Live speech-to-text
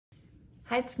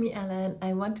Hi, it's me, Ellen.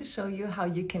 I want to show you how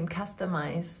you can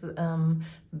customize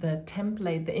the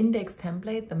template, the index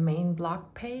template, the main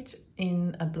blog page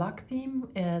in a blog theme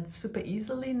super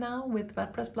easily now with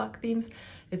WordPress blog themes.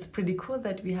 It's pretty cool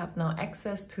that we have now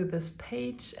access to this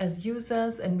page as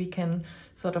users, and we can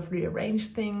sort of rearrange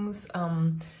things,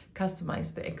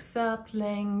 customize the excerpt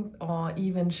length, or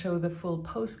even show the full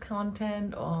post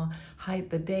content, or hide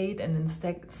the date and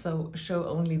instead show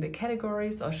only the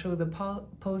categories, or show the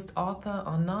post author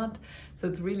or not. So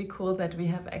it's really cool that we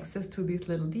have access to these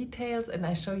little details, and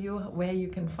I show you where you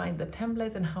can find the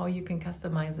templates and how you can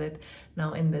customize it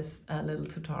now in this little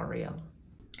tutorial.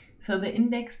 So the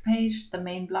index page, the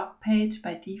main blog page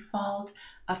by default,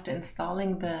 after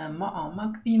installing the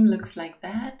mock theme, looks like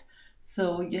that.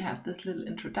 So you have this little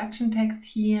introduction text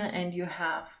here, and you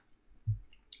have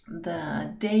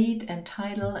the date and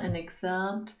title and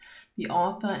excerpt, the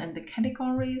author and the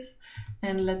categories.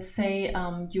 And let's say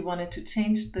you wanted to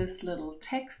change this little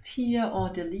text here or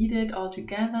delete it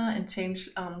altogether and change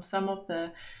some of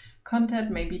the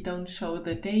content. Maybe don't show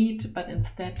the date, but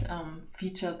instead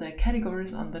feature the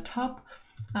categories on the top.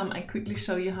 I quickly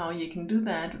show you how you can do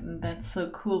that. And that's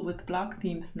so cool with blog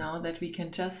themes now, that we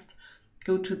can just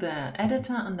go to the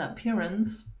editor under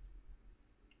appearance,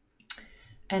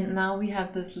 and now we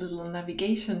have this little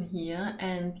navigation here,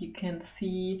 and you can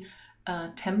see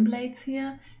templates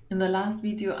here. In the last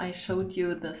video I showed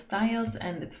you the styles,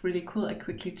 and it's really cool. I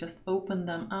quickly just open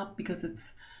them up because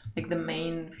it's like the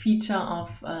main feature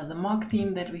of the mock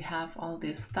theme, that we have all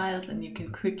these styles and you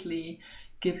can quickly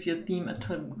give your theme a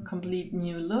complete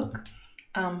new look.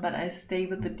 But I stay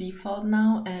with the default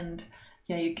now, and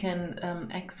yeah, you can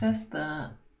access the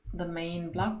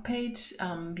main blog page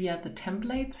via the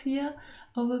templates here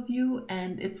overview,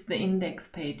 and it's the index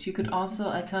page. You could also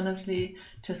alternatively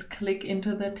just click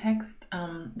into the text,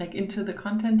 like into the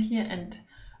content here, and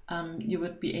you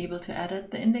would be able to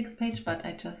edit the index page, but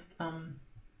I just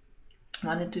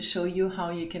wanted to show you how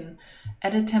you can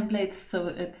edit templates. So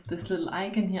it's this little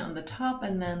icon here on the top,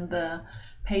 and then the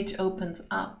page opens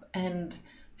up. And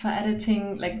for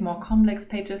editing like more complex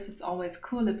pages, it's always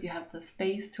cool if you have the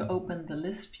space to open the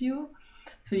list view.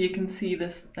 So you can see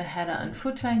the header and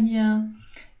footer here.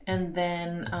 And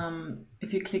then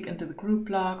if you click into the group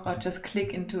block or just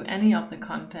click into any of the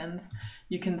contents,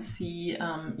 you can see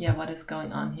what is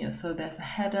going on here. So there's a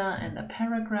header and a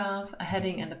paragraph, a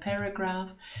heading and a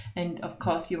paragraph. And of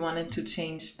course you wanted to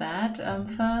change that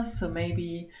first. So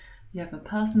maybe you have a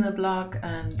personal blog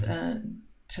and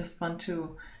just want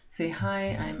to say, hi,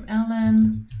 I'm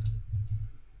Ellen,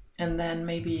 and then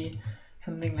maybe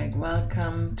something like,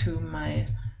 welcome to my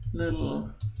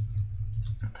little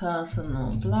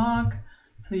personal blog.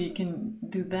 So you can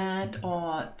do that,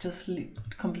 or just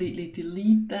completely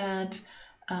delete that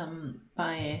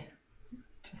by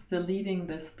just deleting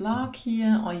this blog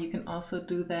here, or you can also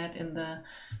do that in the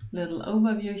little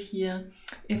overview here.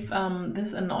 If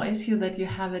this annoys you that you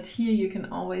have it here, you can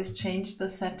always change the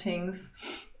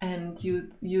settings, and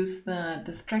you use the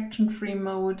distraction-free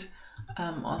mode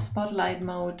or spotlight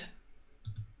mode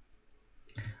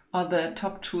or the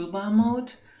top toolbar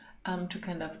mode to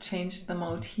kind of change the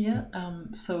mode here.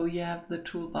 So you have the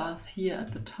toolbars here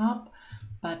at the top,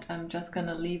 but I'm just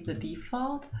gonna leave the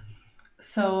default.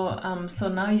 So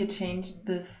now you changed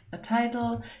this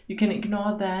title. You can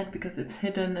ignore that because it's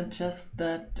hidden, and just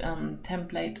the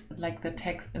template, like the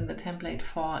text in the template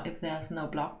for if there's no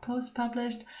blog post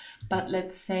published. But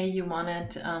let's say you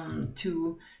wanted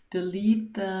to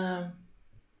delete the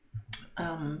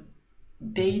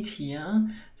date here.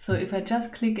 So if I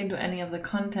just click into any of the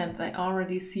contents, I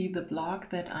already see the blog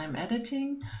that I'm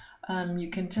editing.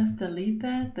 You can just delete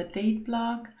that, the date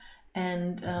block.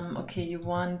 And okay, you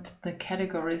want the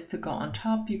categories to go on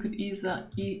top. You could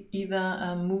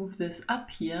either move this up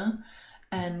here,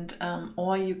 and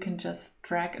or you can just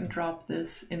drag and drop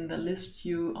this in the list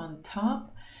view on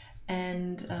top.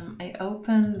 And I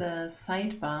open the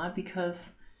sidebar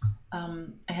because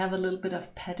I have a little bit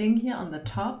of padding here on the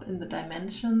top in the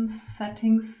dimensions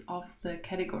settings of the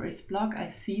categories block. I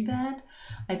see that.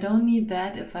 I don't need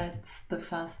that if it's the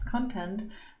first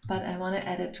content, but I want to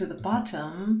add it to the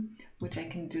bottom, which I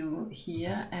can do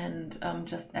here, and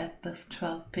just add the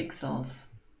 12 pixels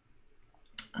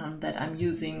that I'm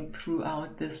using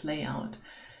throughout this layout.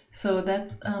 So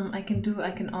that's I can do.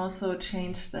 I can also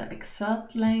change the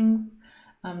excerpt length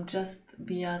just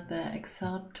via the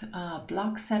excerpt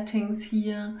block settings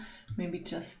here, maybe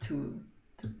just to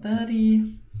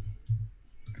 30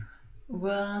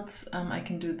 words. I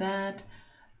can do that.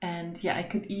 And yeah, I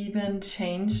could even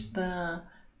change the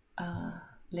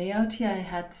layout here. I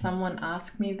had someone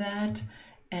ask me that,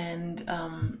 and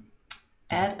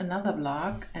add another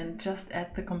blog and just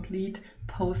add the complete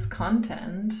post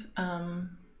content.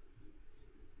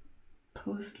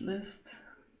 Post list,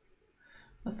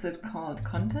 what's it called?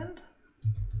 Content?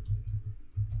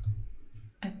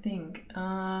 I think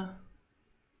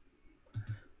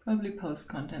probably post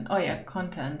content. Oh yeah,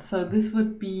 content. So this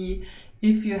would be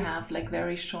if you have like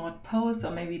very short posts,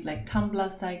 or maybe like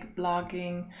Tumblr style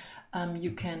blogging,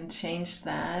 you can change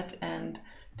that and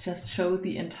just show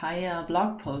the entire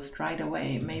blog post right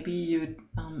away. Maybe you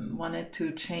wanted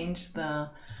to change the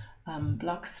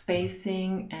blog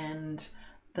spacing and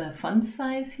the font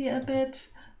size here a bit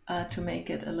to make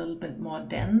it a little bit more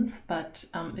dense, but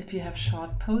if you have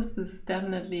short posts, this is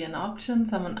definitely an option.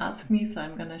 Someone asked me, so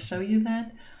I'm going to show you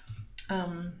that.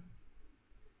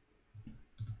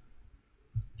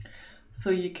 So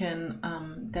you can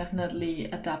definitely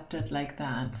adapt it like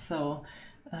that. So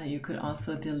you could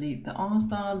also delete the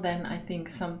author. Then I think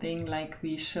something like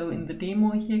we show in the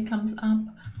demo here comes up.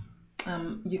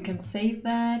 You can save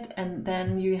that, and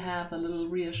then you have a little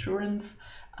reassurance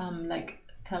like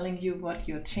telling you what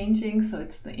you're changing. So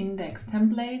it's the index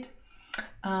template.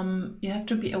 You have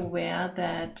to be aware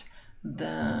that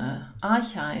the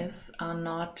archives are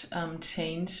not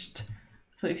changed.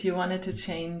 So if you wanted to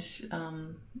change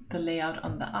the layout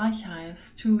on the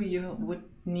archives too, you would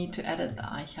need to edit the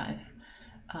archives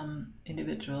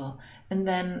individual. And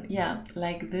then, yeah,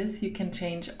 like this, you can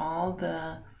change all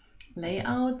the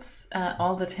layouts,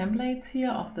 all the templates here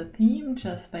of the theme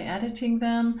just by editing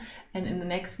them. And in the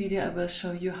next video I will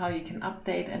show you how you can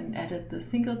update and edit the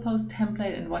single post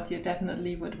template and what you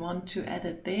definitely would want to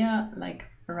edit there like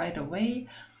right away.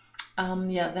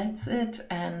 Yeah, that's it.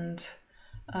 And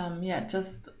yeah,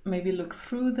 just maybe look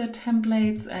through the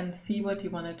templates and see what you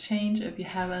want to change if you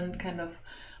haven't kind of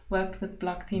worked with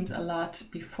blog themes a lot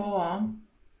before.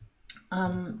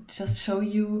 Just show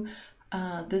you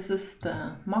this is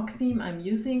the mock theme I'm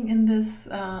using in this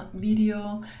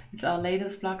video. It's our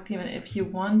latest blog theme, and if you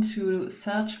want to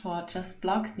search for just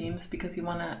blog themes because you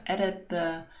want to edit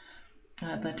the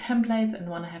templates and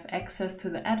want to have access to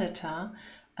the editor,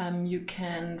 you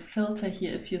can filter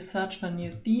here. If you search for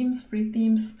new themes, free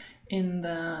themes, in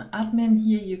the admin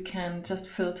here, you can just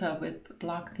filter with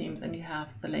blog themes and you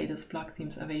have the latest blog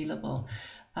themes available,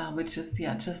 which is,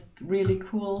 yeah, just really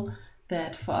cool.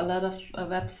 That for a lot of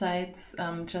websites,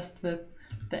 just with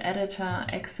the editor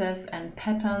access and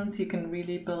patterns, you can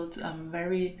really build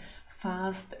very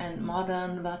fast and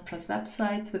modern WordPress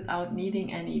websites without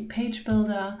needing any page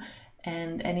builder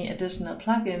and any additional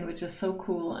plugin, which is so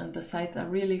cool. And the sites are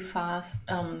really fast,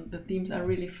 the themes are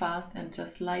really fast and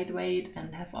just lightweight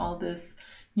and have all this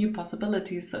new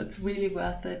possibilities. So it's really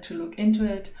worth it to look into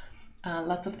it.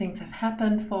 Lots of things have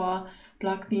happened for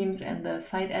blog themes and the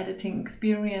site editing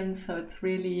experience, so it's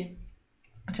really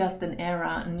just an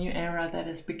era, a new era that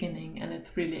is beginning, and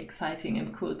it's really exciting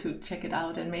and cool to check it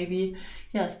out and maybe,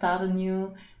 yeah, start a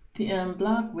new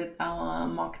blog with our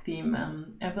mock theme.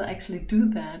 I will actually do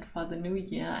that for the new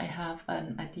year. I have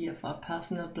an idea for a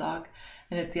personal blog,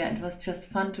 and it was just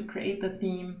fun to create the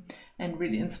theme and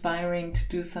really inspiring to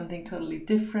do something totally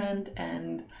different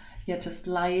and, yeah, just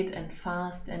light and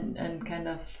fast and kind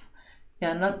of,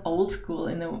 yeah, not old school,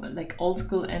 in a like old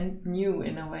school and new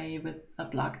in a way with a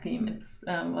blog theme. It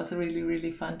was really,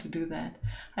 really fun to do that.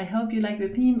 I hope you like the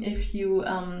theme. If you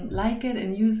like it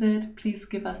and use it, please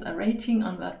give us a rating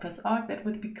on WordPress.org. That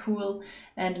would be cool.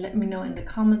 And let me know in the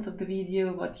comments of the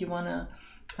video what you want to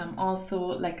also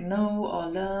like know or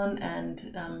learn,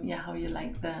 and yeah, how you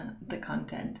like the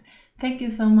content. Thank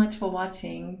you so much for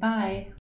watching. Bye.